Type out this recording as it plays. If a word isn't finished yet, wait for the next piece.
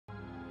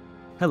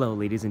Hello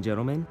ladies and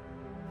gentlemen.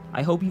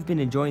 I hope you've been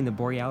enjoying the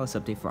Borealis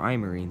update for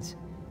Iron Marines.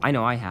 I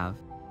know I have.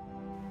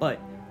 But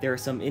there are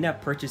some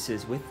in-app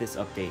purchases with this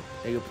update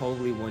that you're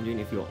probably wondering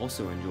if you'll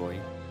also enjoy.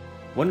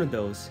 One of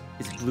those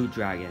is Blue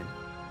Dragon.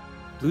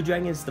 Blue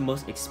Dragon is the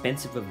most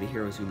expensive of the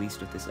heroes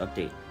released with this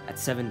update at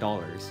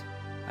 $7.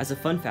 As a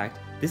fun fact,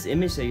 this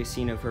image that you're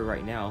seeing of her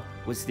right now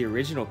was the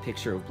original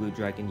picture of Blue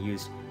Dragon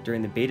used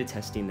during the beta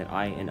testing that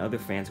I and other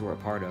fans were a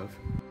part of.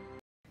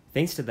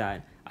 Thanks to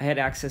that, I had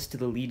access to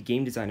the lead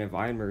game designer of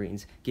Iron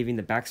Marines giving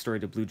the backstory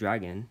to Blue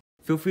Dragon.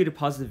 Feel free to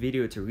pause the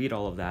video to read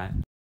all of that.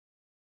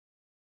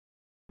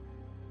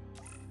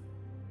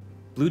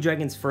 Blue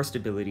Dragon's first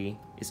ability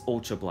is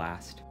Ultra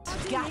Blast.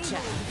 Gotcha!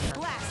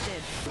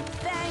 Blasted!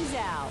 Bangs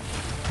out!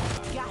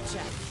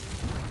 Gotcha!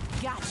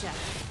 Gotcha!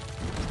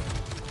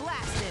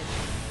 Blasted!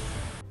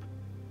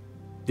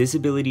 This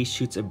ability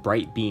shoots a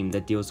bright beam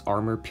that deals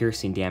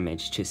armor-piercing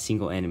damage to a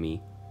single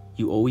enemy.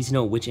 You always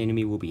know which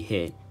enemy will be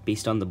hit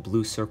based on the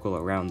blue circle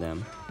around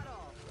them.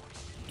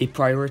 It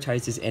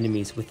prioritizes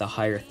enemies with a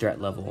higher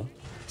threat level,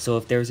 so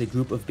if there's a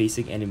group of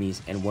basic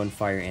enemies and one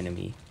fire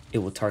enemy, it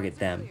will target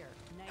them.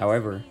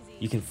 However,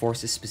 you can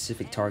force a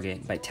specific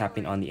target by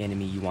tapping on the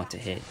enemy you want to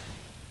hit.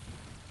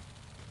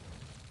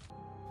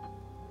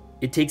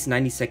 It takes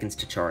 90 seconds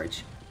to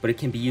charge, but it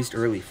can be used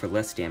early for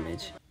less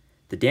damage.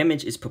 The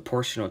damage is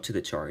proportional to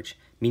the charge,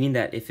 meaning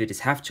that if it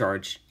is half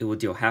charged, it will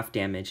deal half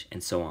damage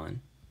and so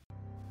on.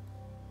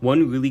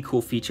 One really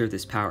cool feature of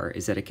this power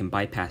is that it can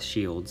bypass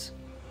shields.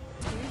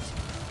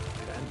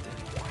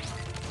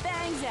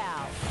 Bangs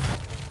out!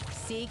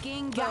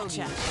 Seeking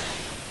gotcha!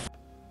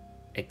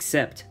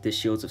 Except the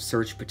shields of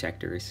surge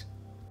protectors.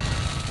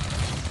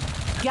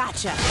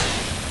 Gotcha!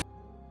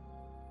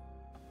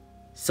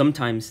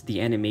 Sometimes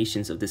the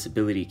animations of this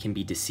ability can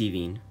be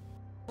deceiving.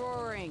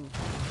 Roaring!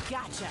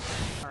 Gotcha!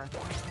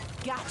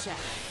 Gotcha!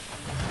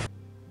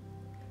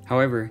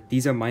 However,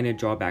 these are minor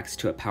drawbacks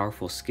to a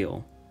powerful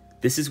skill.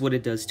 This is what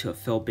it does to a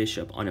Fell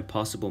Bishop on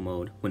Impossible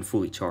mode when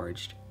fully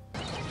charged.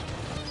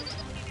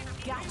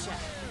 Gotcha!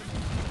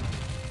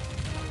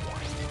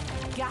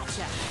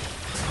 Gotcha!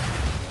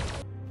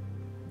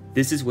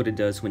 This is what it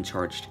does when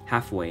charged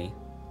halfway.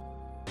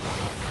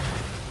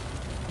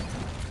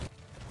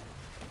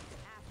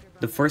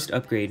 The first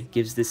upgrade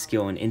gives this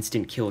skill an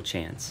instant kill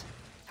chance.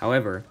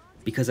 However,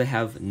 because I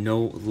have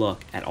no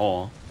luck at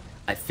all,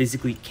 I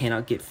physically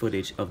cannot get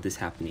footage of this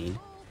happening.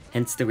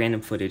 Hence the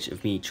random footage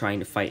of me trying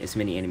to fight as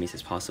many enemies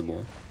as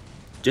possible.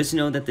 Just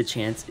know that the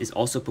chance is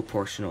also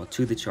proportional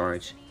to the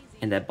charge,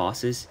 and that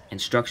bosses and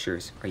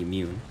structures are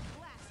immune.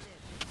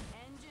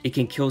 It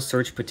can kill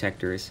surge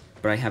protectors,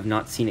 but I have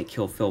not seen it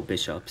kill Fell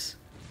Bishops.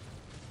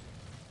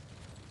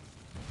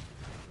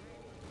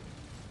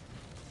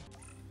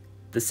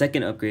 The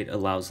second upgrade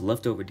allows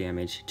leftover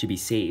damage to be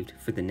saved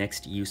for the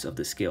next use of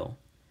the skill.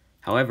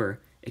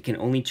 However, it can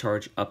only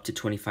charge up to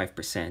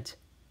 25%.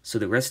 So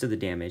the rest of the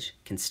damage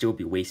can still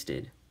be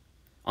wasted.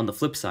 On the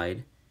flip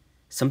side,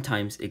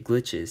 sometimes it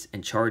glitches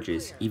and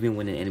charges even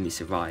when an enemy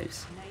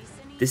survives.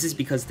 This is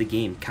because the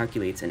game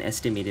calculates an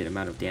estimated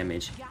amount of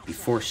damage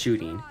before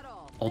shooting.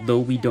 Although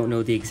we don't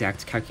know the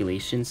exact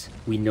calculations,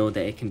 we know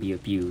that it can be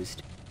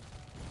abused.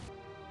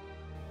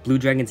 Blue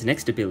Dragon's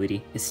next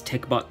ability is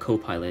TechBot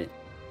Copilot.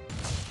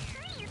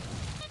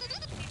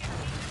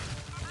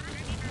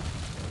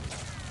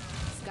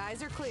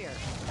 Skies are clear.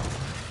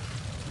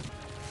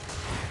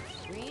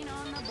 Green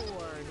on the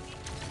board.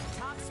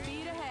 Top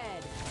speed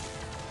ahead.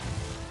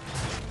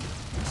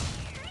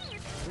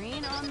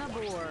 Green on the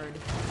board.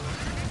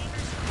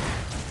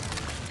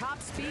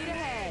 Top speed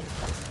ahead.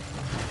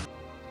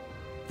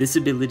 This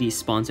ability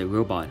spawns a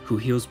robot who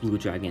heals Blue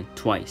Dragon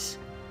twice.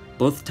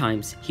 Both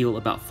times heal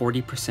about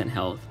 40%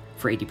 health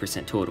for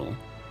 80% total.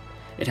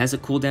 It has a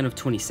cooldown of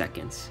 20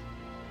 seconds.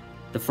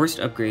 The first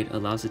upgrade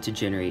allows it to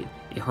generate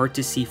a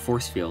hard-to-see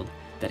force field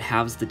that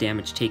halves the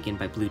damage taken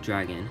by Blue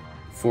Dragon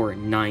for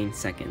 9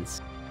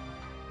 seconds.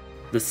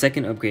 The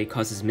second upgrade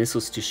causes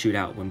missiles to shoot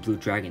out when Blue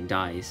Dragon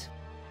dies.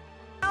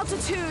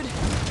 Altitude!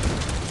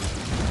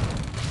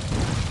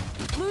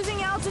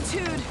 Losing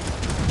altitude!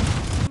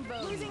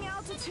 Losing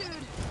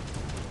altitude!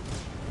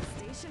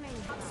 Stationing.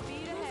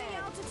 Speed ahead. Losing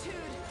altitude!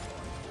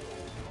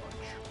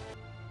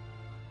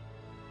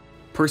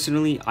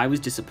 Personally, I was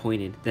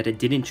disappointed that it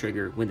didn't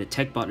trigger when the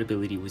TechBot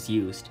ability was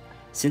used,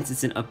 since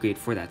it's an upgrade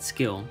for that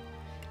skill,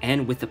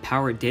 and with the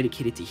power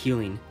dedicated to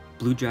healing,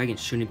 Blue Dragon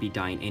shouldn't be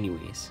dying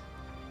anyways.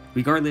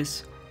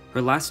 Regardless,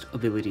 her last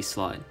ability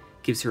slot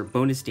gives her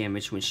bonus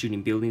damage when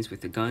shooting buildings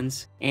with her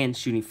guns and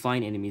shooting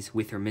flying enemies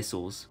with her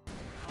missiles.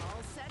 All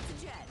set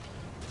to jet.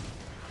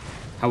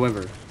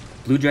 However,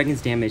 Blue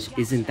Dragon's damage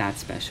isn't that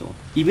special,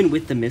 even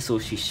with the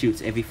missiles she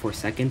shoots every 4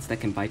 seconds that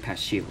can bypass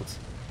shields.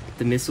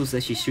 The missiles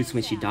that she shoots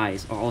when she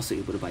dies are also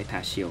able to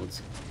bypass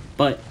shields,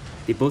 but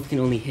they both can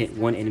only hit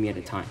one enemy at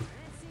a time.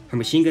 Her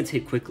machine guns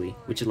hit quickly,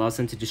 which allows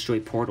them to destroy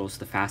portals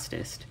the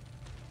fastest.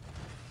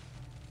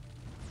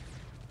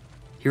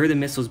 Here are the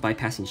missiles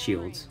bypassing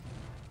shields.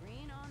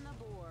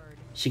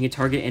 She can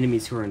target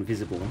enemies who are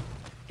invisible,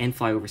 and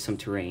fly over some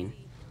terrain.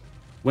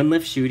 When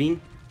left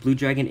shooting, Blue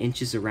Dragon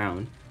inches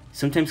around,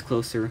 sometimes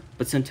closer,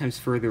 but sometimes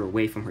further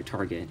away from her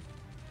target.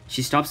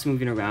 She stops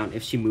moving around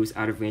if she moves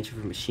out of range of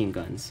her machine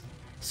guns,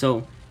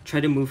 so try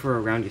to move her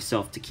around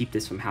yourself to keep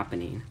this from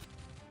happening.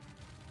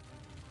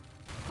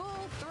 Full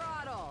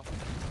throttle.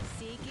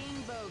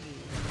 Seeking bogey.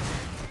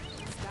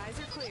 Skies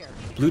are clear.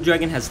 Blue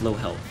Dragon has low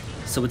health,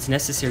 so it's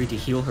necessary to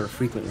heal her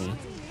frequently.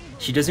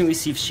 She doesn't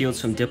receive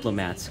shields from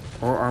diplomats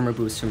or armor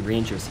boosts from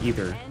rangers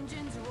either,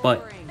 Engines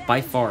but roaring.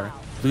 by far,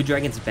 Blue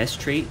Dragon's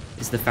best trait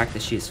is the fact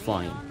that she is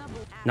flying.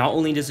 Not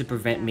only does it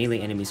prevent melee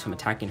enemies from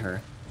attacking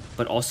her,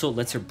 but also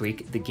lets her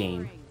break the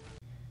game.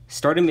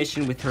 Start a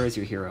mission with her as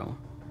your hero.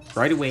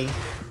 Right away,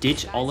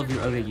 ditch all of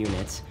your other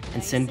units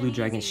and send Blue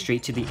Dragon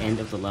straight to the end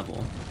of the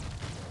level.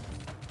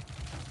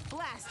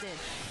 Blasted.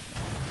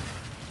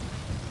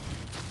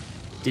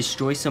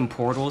 Destroy some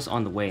portals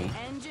on the way.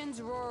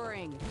 Engines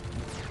roaring.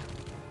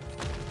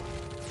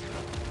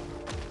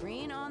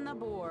 Green on the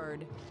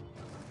board.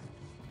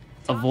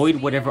 Top Avoid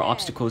speed whatever ahead.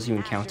 obstacles you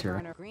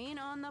encounter. Afterburner. Green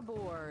on the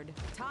board.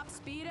 Top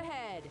speed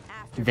ahead.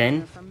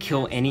 Then, Afterburner from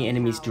kill any maximum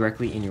enemies power.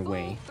 directly in your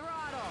way. Full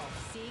throttle.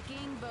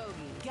 Seeking bogey.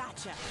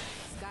 Gotcha.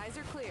 Skies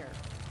are clear.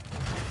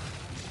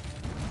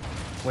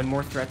 When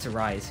more threats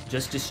arise,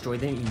 just destroy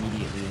them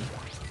immediately.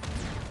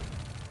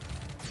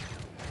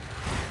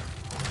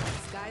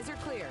 Skies are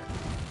clear.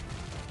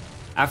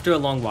 After a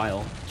long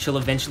while, she'll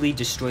eventually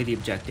destroy the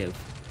objective.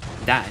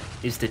 That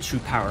is the true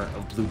power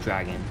of Blue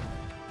Dragon.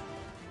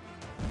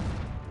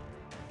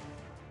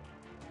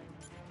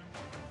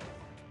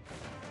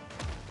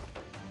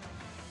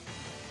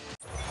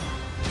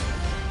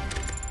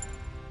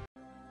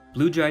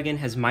 Blue Dragon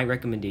has my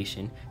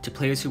recommendation to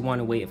players who want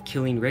a way of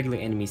killing regular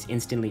enemies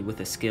instantly with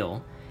a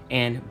skill,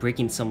 and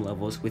breaking some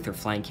levels with her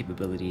flying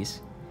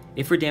capabilities.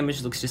 If her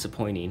damage looks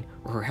disappointing,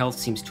 or her health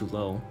seems too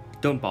low,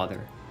 don't bother.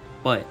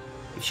 But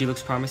if she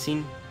looks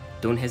promising,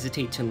 don't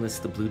hesitate to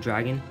enlist the Blue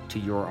Dragon to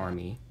your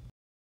army.